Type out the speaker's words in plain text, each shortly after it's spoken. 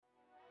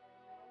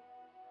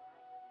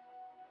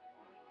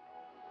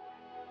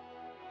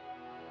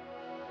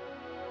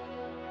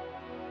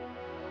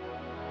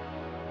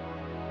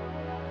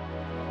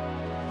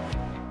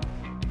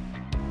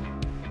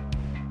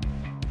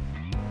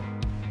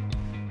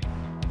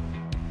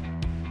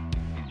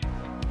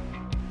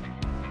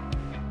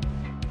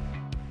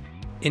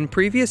In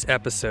previous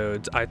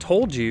episodes, I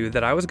told you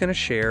that I was going to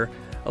share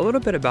a little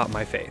bit about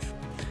my faith.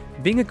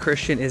 Being a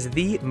Christian is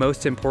the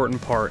most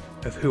important part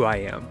of who I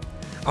am.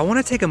 I want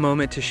to take a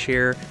moment to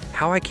share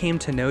how I came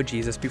to know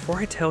Jesus before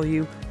I tell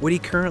you what he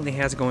currently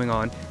has going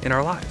on in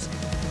our lives.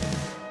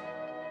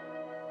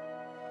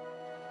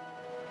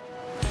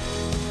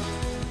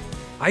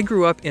 I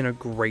grew up in a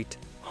great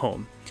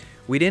home.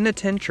 We didn't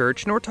attend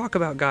church nor talk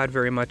about God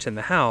very much in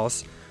the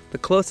house. The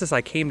closest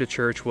I came to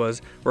church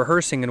was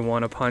rehearsing in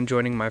one upon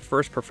joining my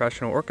first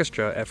professional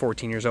orchestra at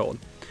 14 years old.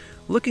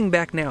 Looking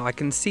back now, I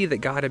can see that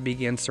God had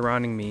begun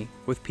surrounding me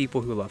with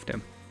people who loved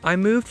him. I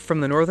moved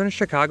from the northern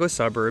Chicago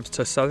suburbs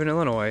to southern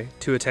Illinois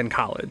to attend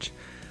college.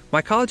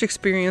 My college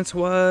experience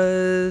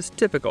was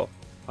typical.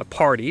 I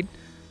partied,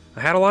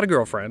 I had a lot of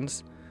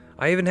girlfriends,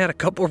 I even had a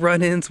couple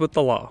run-ins with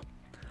the law.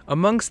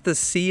 Amongst the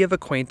sea of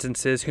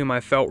acquaintances whom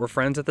I felt were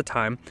friends at the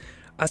time,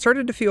 I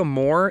started to feel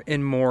more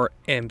and more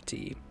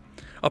empty.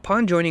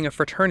 Upon joining a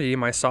fraternity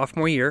my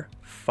sophomore year,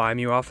 Phi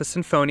Mu Alpha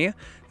Sinfonia,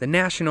 the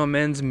National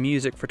Men's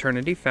Music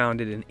Fraternity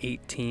founded in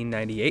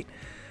 1898,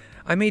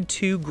 I made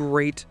two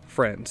great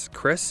friends,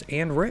 Chris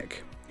and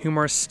Rick, whom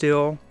are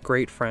still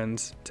great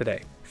friends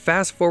today.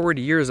 Fast forward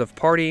years of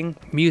partying,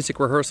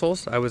 music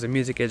rehearsals, I was a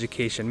music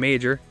education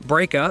major,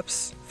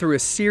 breakups. Through a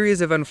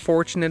series of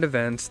unfortunate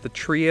events, the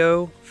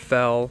trio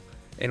fell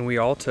and we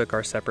all took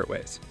our separate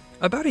ways.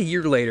 About a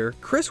year later,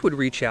 Chris would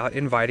reach out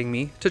inviting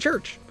me to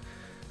church.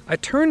 I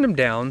turned him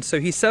down,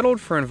 so he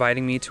settled for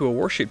inviting me to a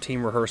worship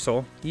team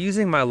rehearsal,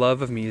 using my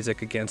love of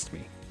music against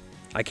me.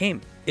 I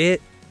came.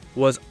 It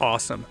was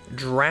awesome,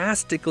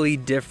 drastically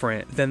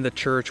different than the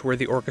church where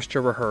the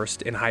orchestra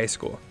rehearsed in high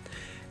school.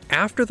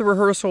 After the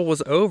rehearsal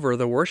was over,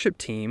 the worship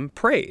team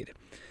prayed.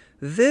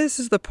 This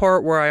is the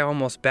part where I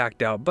almost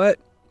backed out, but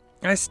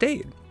I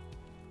stayed.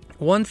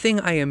 One thing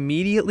I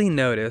immediately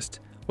noticed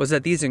was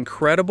that these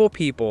incredible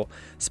people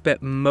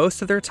spent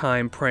most of their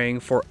time praying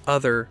for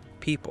other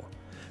people.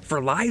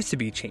 For lives to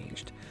be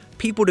changed,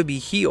 people to be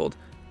healed,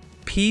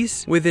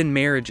 peace within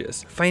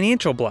marriages,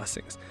 financial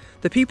blessings.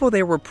 The people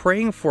they were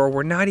praying for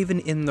were not even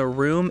in the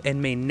room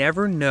and may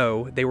never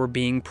know they were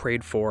being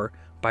prayed for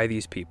by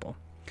these people.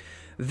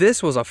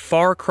 This was a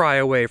far cry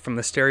away from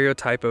the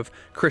stereotype of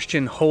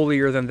Christian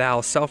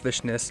holier-than-thou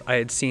selfishness I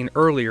had seen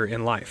earlier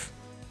in life.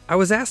 I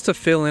was asked to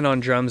fill in on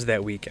drums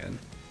that weekend.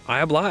 I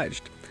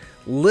obliged.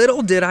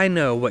 Little did I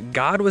know what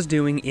God was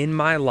doing in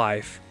my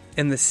life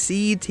and the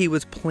seeds he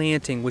was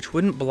planting which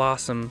wouldn't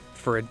blossom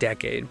for a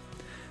decade.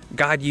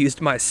 God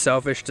used my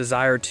selfish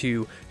desire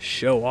to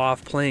show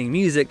off playing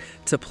music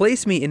to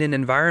place me in an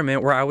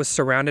environment where I was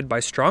surrounded by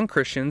strong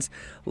Christians,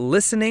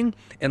 listening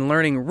and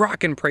learning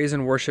rock and praise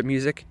and worship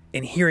music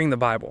and hearing the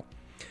Bible.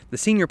 The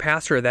senior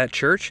pastor of that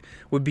church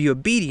would be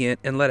obedient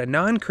and let a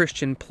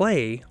non-Christian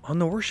play on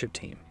the worship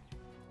team.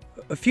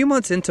 A few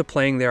months into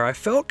playing there, I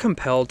felt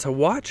compelled to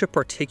watch a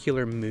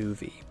particular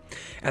movie.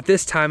 At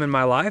this time in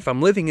my life,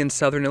 I'm living in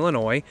southern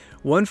Illinois,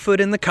 one foot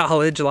in the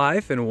college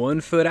life and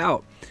one foot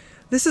out.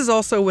 This is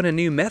also when a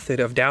new method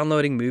of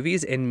downloading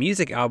movies and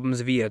music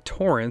albums via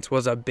torrents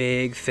was a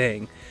big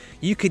thing.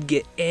 You could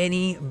get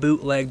any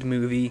bootlegged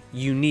movie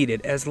you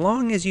needed as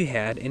long as you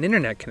had an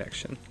internet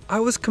connection. I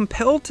was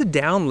compelled to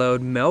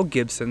download Mel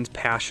Gibson's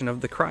Passion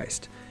of the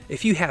Christ.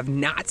 If you have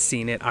not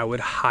seen it, I would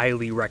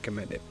highly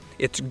recommend it.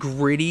 It's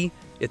gritty,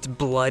 it's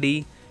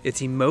bloody,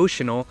 it's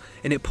emotional,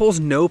 and it pulls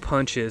no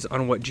punches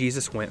on what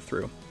Jesus went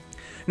through.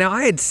 Now,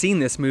 I had seen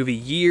this movie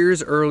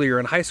years earlier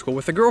in high school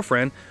with a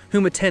girlfriend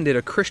whom attended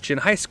a Christian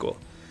high school.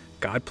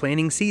 God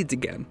planting seeds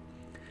again.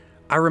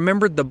 I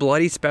remembered the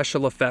bloody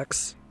special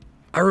effects.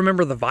 I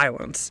remember the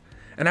violence.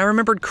 And I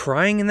remembered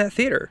crying in that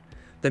theater.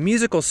 The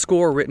musical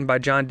score written by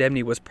John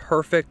Debney was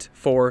perfect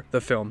for the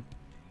film.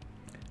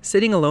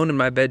 Sitting alone in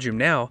my bedroom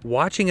now,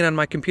 watching it on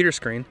my computer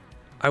screen,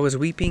 I was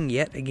weeping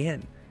yet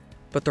again.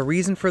 But the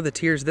reason for the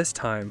tears this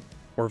time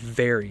were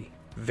very,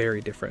 very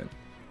different.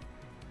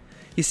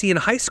 You see, in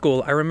high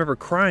school, I remember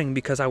crying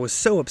because I was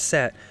so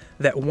upset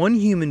that one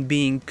human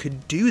being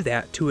could do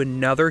that to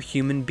another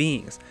human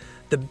being.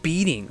 The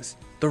beatings,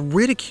 the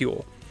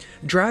ridicule,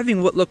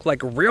 driving what looked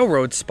like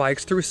railroad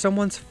spikes through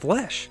someone's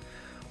flesh,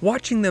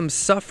 watching them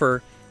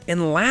suffer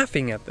and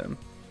laughing at them.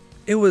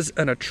 It was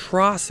an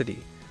atrocity.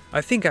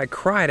 I think I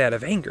cried out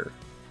of anger.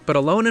 But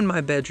alone in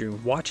my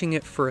bedroom, watching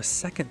it for a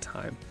second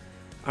time,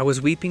 I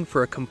was weeping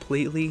for a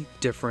completely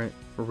different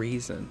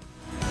reason.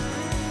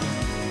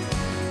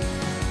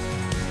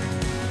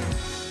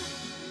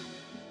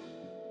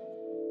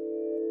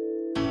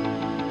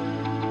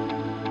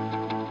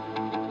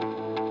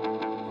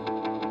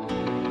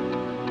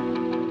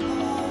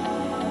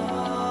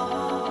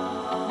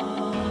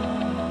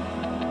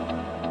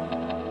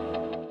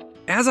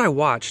 As I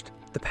watched,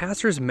 the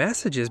pastor's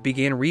messages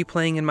began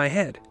replaying in my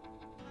head.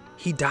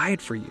 He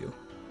died for you.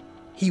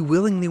 He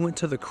willingly went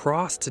to the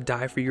cross to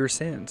die for your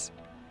sins.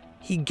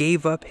 He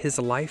gave up his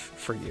life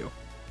for you.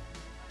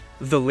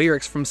 The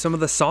lyrics from some of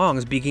the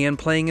songs began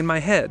playing in my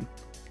head.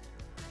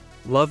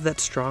 Love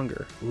that's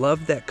stronger,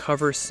 love that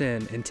covers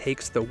sin and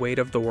takes the weight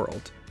of the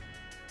world.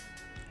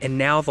 And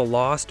now the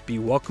lost be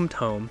welcomed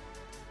home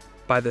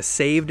by the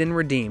saved and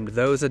redeemed,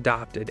 those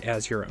adopted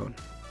as your own.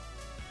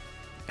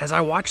 As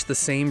I watched the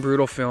same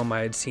brutal film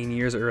I had seen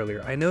years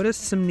earlier, I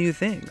noticed some new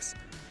things.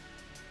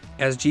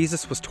 As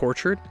Jesus was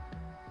tortured,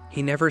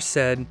 he never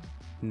said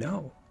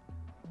no.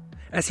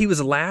 As he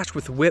was lashed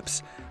with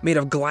whips made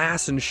of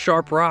glass and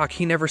sharp rock,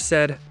 he never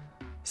said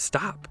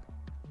stop.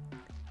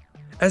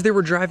 As they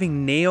were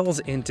driving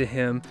nails into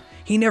him,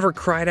 he never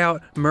cried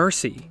out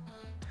mercy.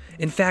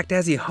 In fact,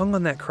 as he hung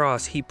on that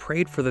cross, he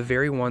prayed for the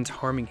very ones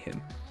harming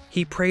him.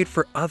 He prayed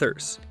for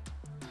others,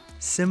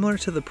 similar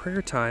to the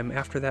prayer time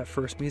after that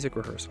first music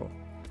rehearsal.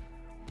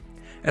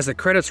 As the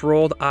credits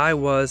rolled, I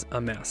was a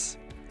mess.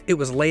 It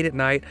was late at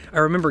night. I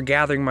remember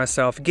gathering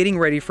myself, getting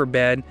ready for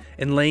bed,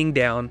 and laying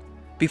down.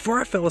 Before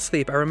I fell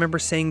asleep, I remember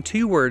saying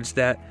two words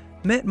that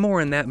meant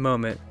more in that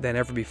moment than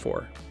ever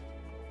before.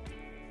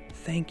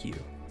 Thank you.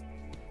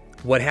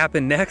 What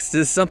happened next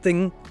is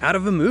something out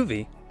of a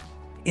movie.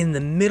 In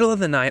the middle of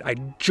the night, I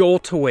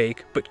jolt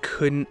awake but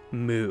couldn't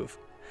move.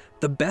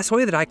 The best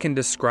way that I can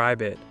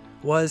describe it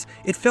was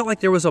it felt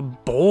like there was a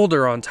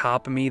boulder on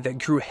top of me that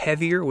grew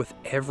heavier with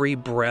every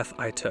breath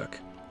I took.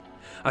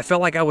 I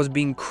felt like I was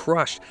being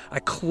crushed. I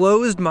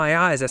closed my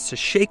eyes as to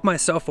shake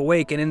myself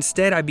awake, and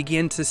instead I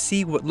began to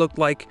see what looked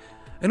like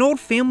an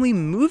old family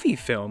movie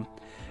film,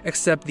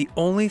 except the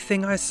only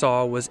thing I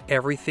saw was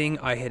everything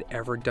I had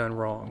ever done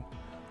wrong.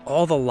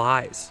 All the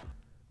lies,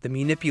 the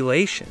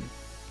manipulation,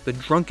 the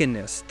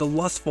drunkenness, the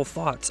lustful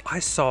thoughts. I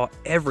saw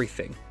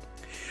everything.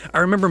 I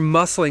remember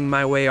muscling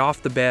my way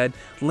off the bed,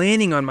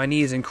 landing on my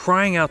knees and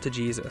crying out to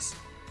Jesus,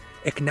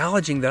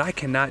 acknowledging that I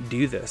cannot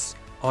do this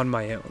on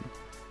my own,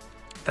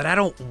 that I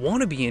don't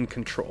want to be in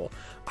control.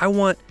 I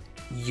want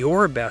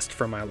your best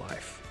for my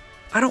life.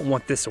 I don't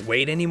want this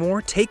weight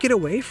anymore. Take it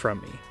away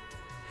from me.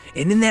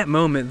 And in that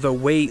moment, the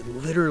weight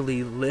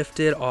literally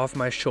lifted off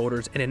my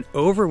shoulders and an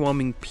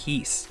overwhelming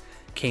peace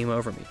came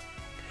over me.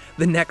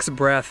 The next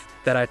breath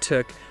that I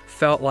took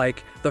felt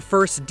like the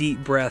first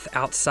deep breath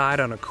outside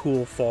on a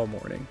cool fall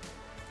morning.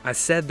 I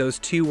said those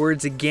two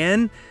words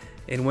again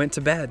and went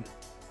to bed.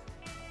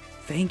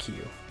 Thank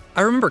you.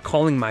 I remember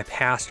calling my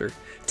pastor,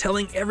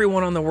 telling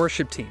everyone on the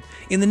worship team.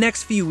 In the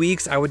next few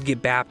weeks, I would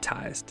get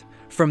baptized.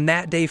 From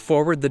that day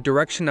forward, the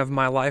direction of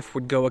my life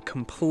would go a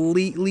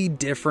completely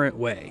different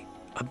way,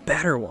 a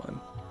better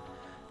one.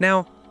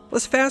 Now,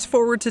 let's fast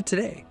forward to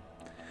today.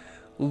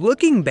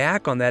 Looking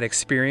back on that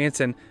experience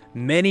and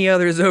many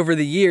others over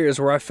the years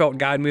where I felt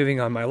God moving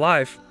on my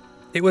life,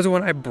 it was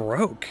when I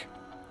broke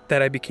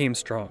that I became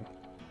strong.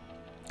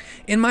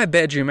 In my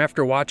bedroom,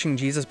 after watching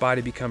Jesus'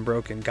 body become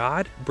broken,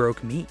 God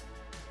broke me.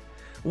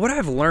 What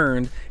I've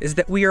learned is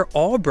that we are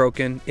all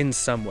broken in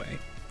some way,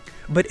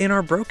 but in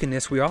our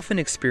brokenness, we often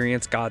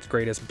experience God's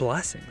greatest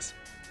blessings.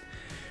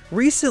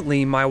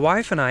 Recently, my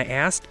wife and I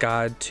asked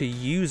God to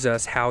use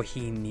us how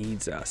He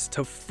needs us,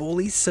 to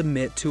fully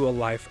submit to a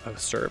life of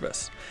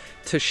service,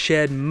 to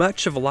shed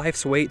much of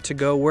life's weight to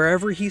go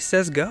wherever He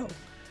says go.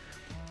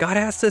 God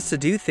asks us to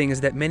do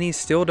things that many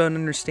still don't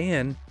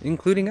understand,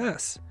 including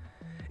us.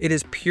 It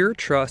is pure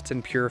trust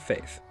and pure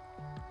faith.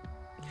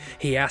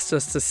 He asked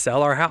us to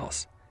sell our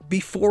house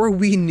before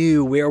we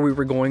knew where we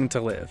were going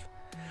to live.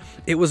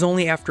 It was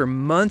only after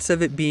months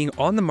of it being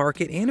on the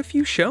market and a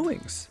few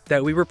showings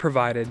that we were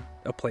provided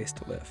a place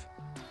to live.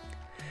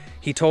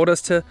 He told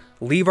us to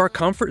leave our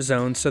comfort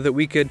zone so that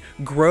we could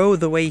grow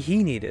the way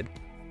He needed.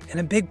 And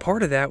a big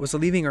part of that was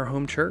leaving our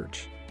home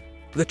church,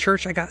 the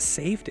church I got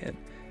saved in,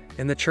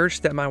 and the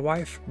church that my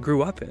wife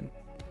grew up in.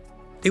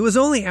 It was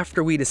only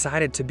after we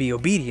decided to be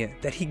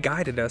obedient that He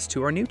guided us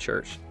to our new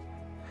church.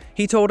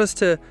 He told us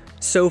to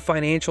sow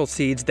financial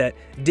seeds that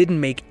didn't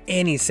make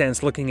any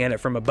sense looking at it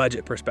from a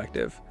budget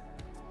perspective.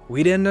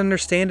 We didn't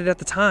understand it at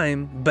the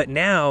time, but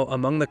now,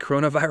 among the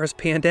coronavirus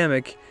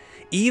pandemic,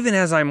 even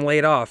as I'm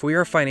laid off, we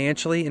are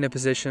financially in a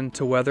position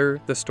to weather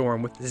the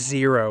storm with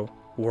zero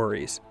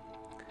worries.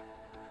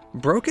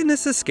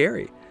 Brokenness is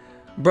scary,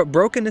 but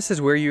brokenness is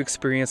where you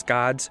experience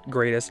God's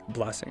greatest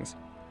blessings.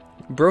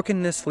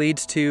 Brokenness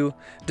leads to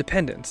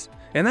dependence,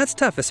 and that's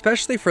tough,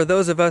 especially for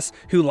those of us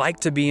who like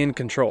to be in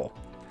control.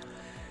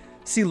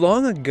 See,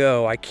 long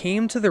ago, I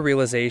came to the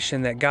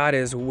realization that God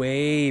is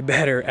way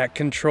better at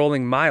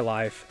controlling my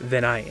life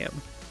than I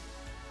am.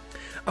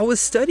 I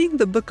was studying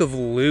the book of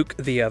Luke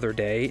the other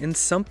day, and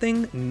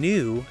something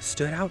new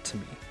stood out to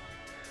me.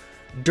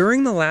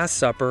 During the Last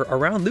Supper,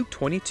 around Luke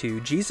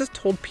 22, Jesus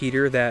told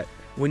Peter that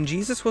when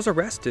Jesus was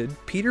arrested,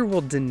 Peter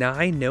will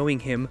deny knowing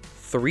Him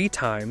 3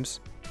 times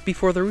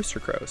before the rooster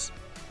crows.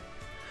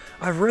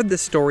 I've read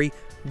this story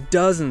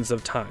dozens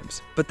of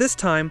times, but this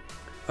time,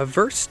 a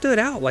verse stood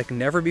out like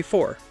never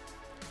before.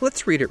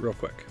 Let's read it real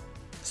quick.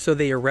 So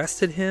they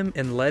arrested Him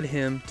and led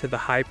Him to the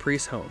high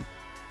priest's home,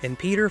 and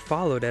Peter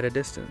followed at a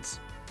distance.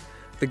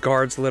 The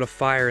guards lit a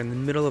fire in the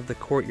middle of the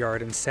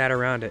courtyard and sat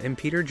around it, and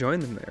Peter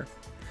joined them there.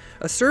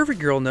 A servant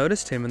girl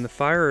noticed him in the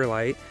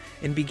firelight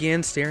and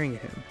began staring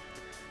at him.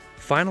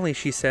 Finally,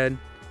 she said,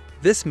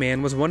 "This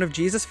man was one of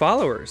Jesus'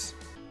 followers."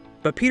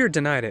 But Peter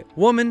denied it.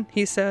 "Woman,"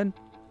 he said,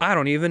 "I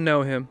don't even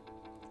know him."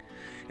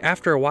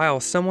 After a while,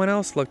 someone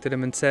else looked at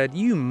him and said,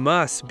 "You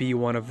must be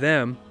one of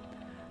them."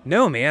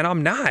 "No, man,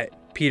 I'm not,"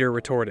 Peter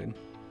retorted.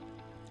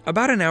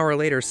 About an hour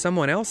later,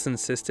 someone else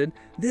insisted,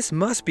 "This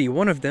must be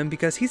one of them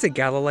because he's a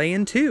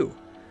Galilean too."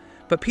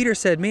 But Peter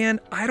said, "Man,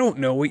 I don't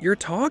know what you're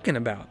talking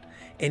about."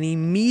 And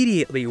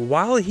immediately,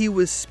 while he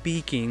was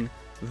speaking,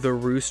 the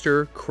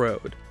rooster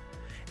crowed.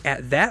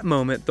 At that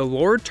moment, the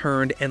Lord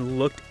turned and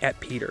looked at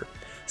Peter.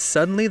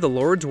 Suddenly, the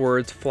Lord's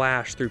words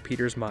flashed through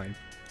Peter's mind.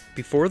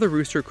 "Before the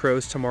rooster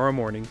crows tomorrow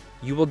morning,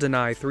 you will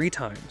deny 3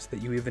 times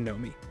that you even know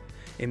me."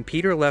 And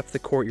Peter left the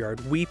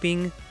courtyard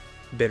weeping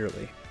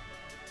bitterly.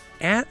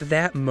 At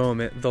that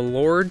moment, the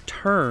Lord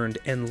turned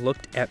and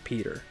looked at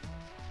Peter.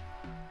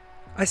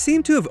 I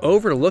seem to have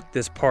overlooked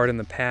this part in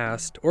the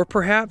past, or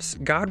perhaps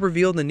God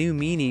revealed a new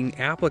meaning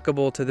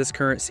applicable to this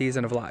current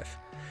season of life.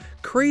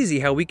 Crazy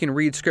how we can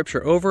read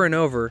Scripture over and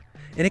over,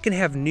 and it can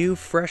have new,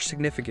 fresh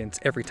significance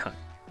every time.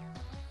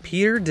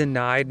 Peter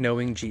denied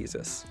knowing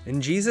Jesus,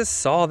 and Jesus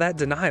saw that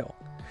denial.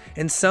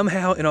 And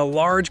somehow, in a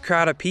large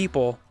crowd of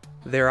people,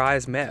 their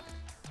eyes met.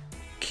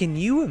 Can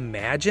you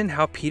imagine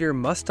how Peter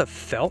must have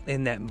felt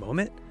in that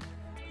moment?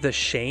 The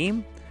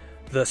shame,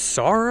 the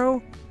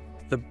sorrow,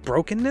 the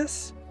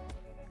brokenness?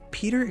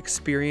 Peter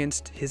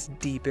experienced his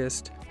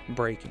deepest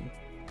breaking.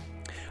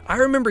 I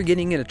remember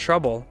getting into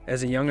trouble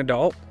as a young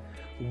adult.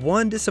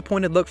 One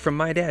disappointed look from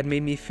my dad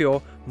made me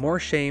feel more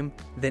shame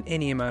than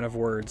any amount of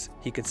words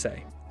he could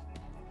say.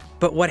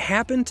 But what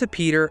happened to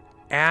Peter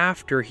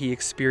after he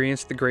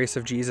experienced the grace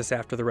of Jesus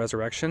after the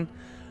resurrection?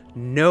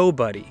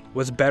 Nobody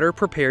was better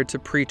prepared to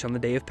preach on the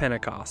day of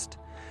Pentecost.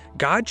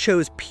 God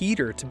chose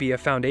Peter to be a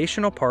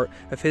foundational part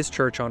of his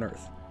church on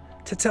earth,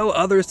 to tell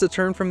others to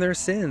turn from their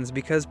sins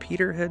because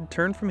Peter had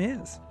turned from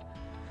his.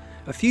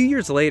 A few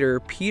years later,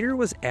 Peter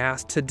was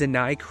asked to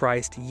deny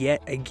Christ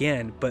yet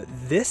again, but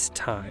this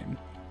time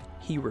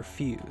he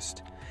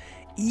refused.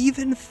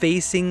 Even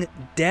facing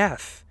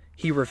death,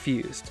 he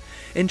refused.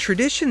 And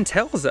tradition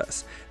tells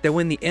us that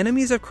when the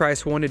enemies of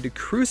Christ wanted to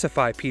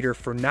crucify Peter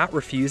for not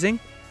refusing,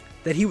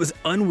 that he was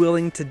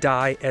unwilling to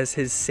die as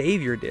his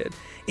Savior did.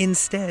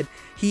 Instead,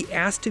 he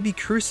asked to be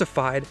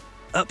crucified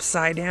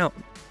upside down.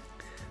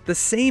 The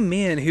same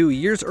man who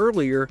years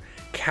earlier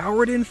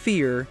cowered in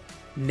fear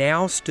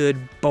now stood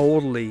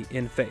boldly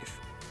in faith.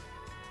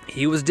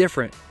 He was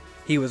different.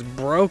 He was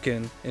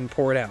broken and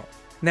poured out.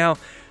 Now,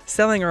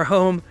 selling our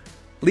home,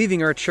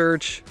 leaving our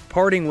church,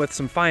 parting with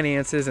some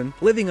finances, and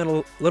living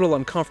a little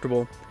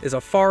uncomfortable is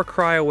a far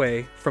cry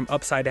away from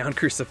upside down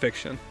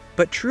crucifixion.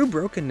 But true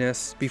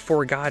brokenness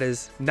before God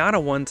is not a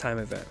one-time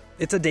event.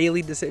 It's a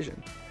daily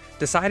decision.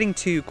 Deciding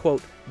to,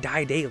 quote,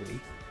 die daily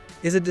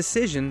is a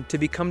decision to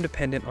become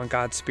dependent on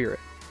God's Spirit,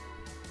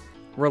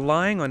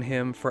 relying on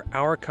Him for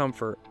our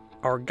comfort,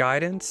 our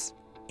guidance,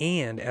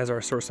 and as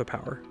our source of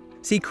power.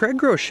 See, Craig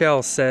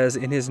Groeschel says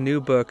in his new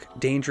book,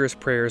 Dangerous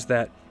Prayers,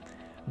 that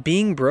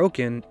being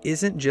broken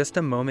isn't just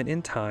a moment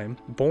in time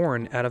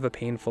born out of a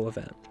painful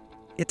event.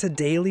 It's a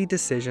daily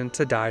decision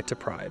to die to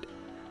pride,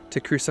 to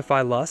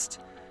crucify lust,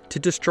 to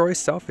destroy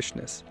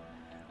selfishness.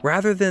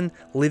 Rather than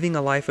living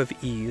a life of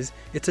ease,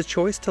 it's a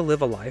choice to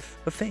live a life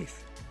of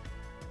faith.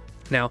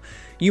 Now,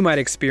 you might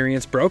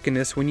experience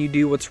brokenness when you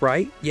do what's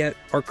right, yet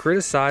are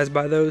criticized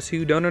by those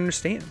who don't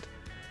understand.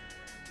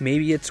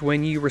 Maybe it's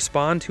when you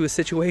respond to a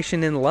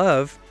situation in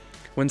love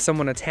when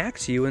someone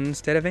attacks you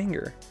instead of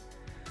anger.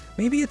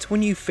 Maybe it's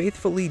when you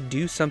faithfully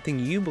do something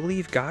you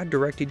believe God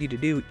directed you to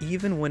do,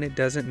 even when it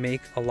doesn't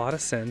make a lot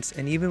of sense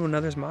and even when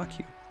others mock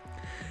you.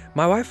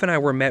 My wife and I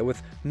were met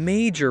with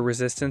major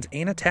resistance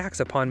and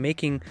attacks upon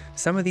making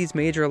some of these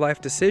major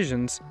life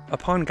decisions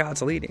upon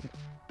God's leading.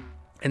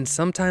 And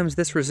sometimes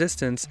this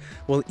resistance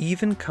will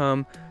even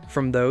come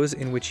from those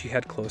in which you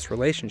had close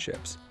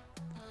relationships.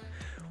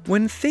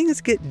 When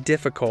things get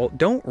difficult,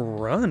 don't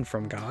run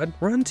from God,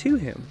 run to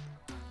Him.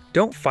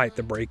 Don't fight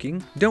the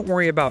breaking. Don't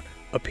worry about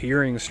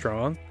appearing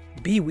strong.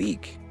 Be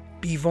weak.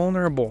 Be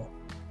vulnerable.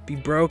 Be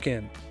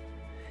broken.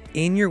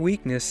 In your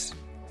weakness,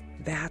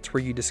 that's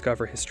where you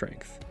discover His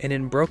strength. And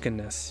in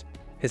brokenness,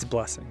 His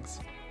blessings.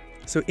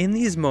 So in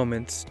these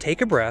moments,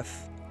 take a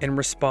breath and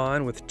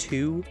respond with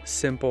 2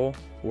 simple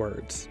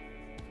words.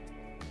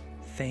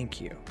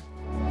 Thank you.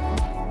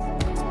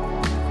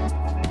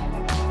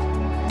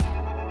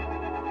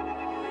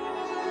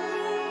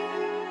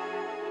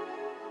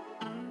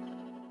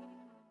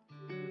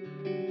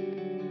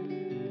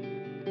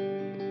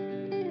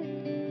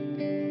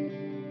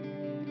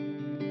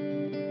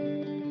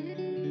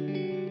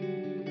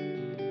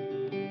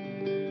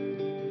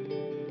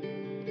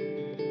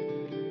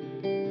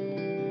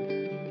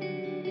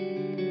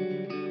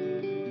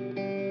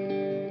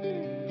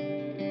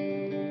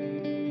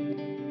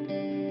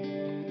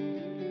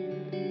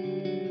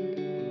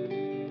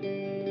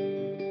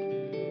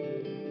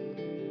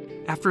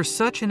 After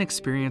such an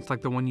experience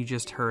like the one you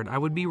just heard, I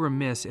would be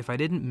remiss if I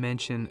didn't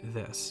mention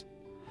this.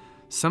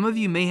 Some of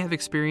you may have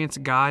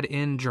experienced God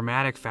in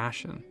dramatic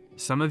fashion.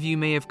 Some of you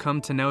may have come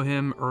to know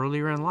Him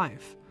earlier in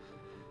life.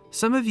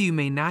 Some of you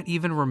may not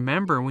even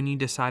remember when you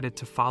decided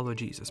to follow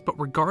Jesus. But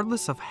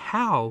regardless of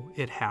how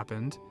it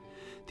happened,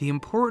 The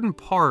important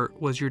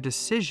part was your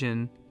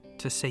decision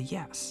to say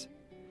yes.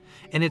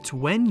 And it's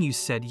when you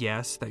said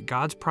yes that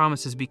God's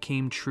promises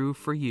became true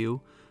for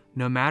you,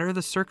 no matter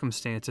the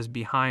circumstances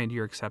behind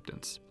your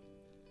acceptance.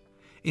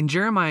 In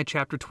Jeremiah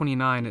chapter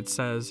 29, it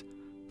says,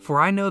 "For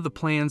I know the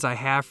plans I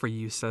have for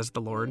you, says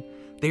the Lord.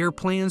 They are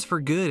plans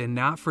for good and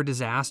not for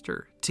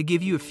disaster, to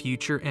give you a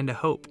future and a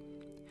hope."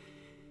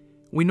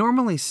 We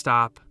normally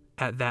stop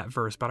at that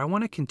verse, but I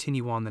want to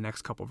continue on the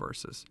next couple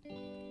verses.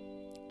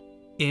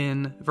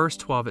 In verse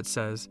 12, it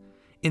says,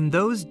 "In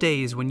those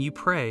days when you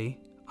pray,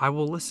 I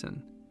will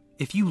listen.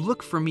 If you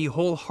look for me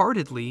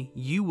wholeheartedly,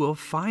 you will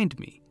find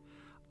me.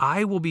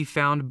 I will be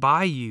found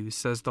by you,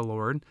 says the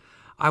Lord.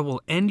 I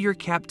will end your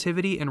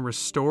captivity and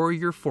restore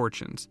your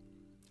fortunes.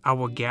 I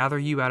will gather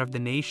you out of the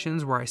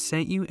nations where I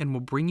sent you and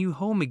will bring you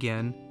home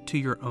again to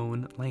your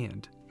own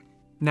land."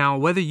 Now,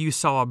 whether you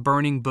saw a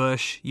burning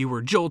bush, you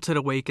were jolted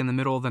awake in the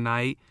middle of the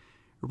night,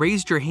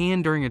 raised your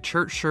hand during a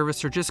church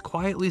service, or just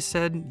quietly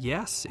said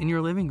yes in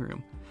your living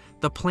room,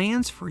 the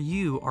plans for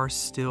you are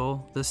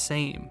still the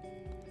same.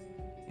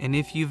 And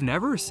if you've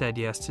never said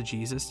yes to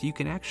Jesus, you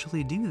can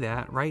actually do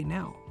that right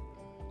now.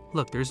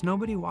 Look, there's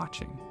nobody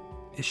watching.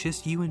 It's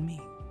just you and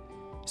me.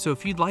 So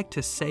if you'd like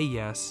to say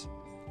yes,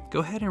 go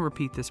ahead and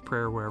repeat this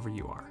prayer wherever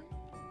you are.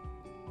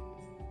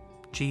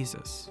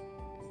 Jesus,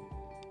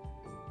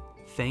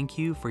 thank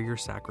you for your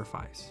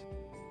sacrifice.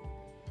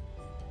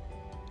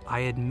 I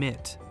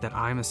admit that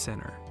I'm a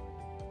sinner.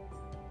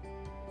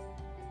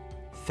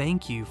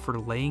 Thank you for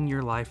laying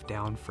your life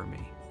down for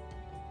me.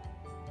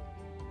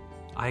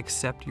 I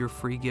accept your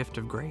free gift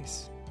of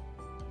grace.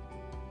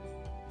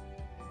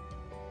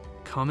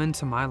 Come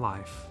into my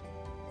life.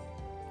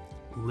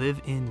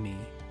 Live in me.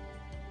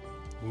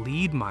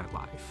 Lead my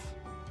life.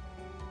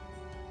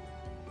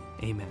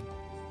 Amen.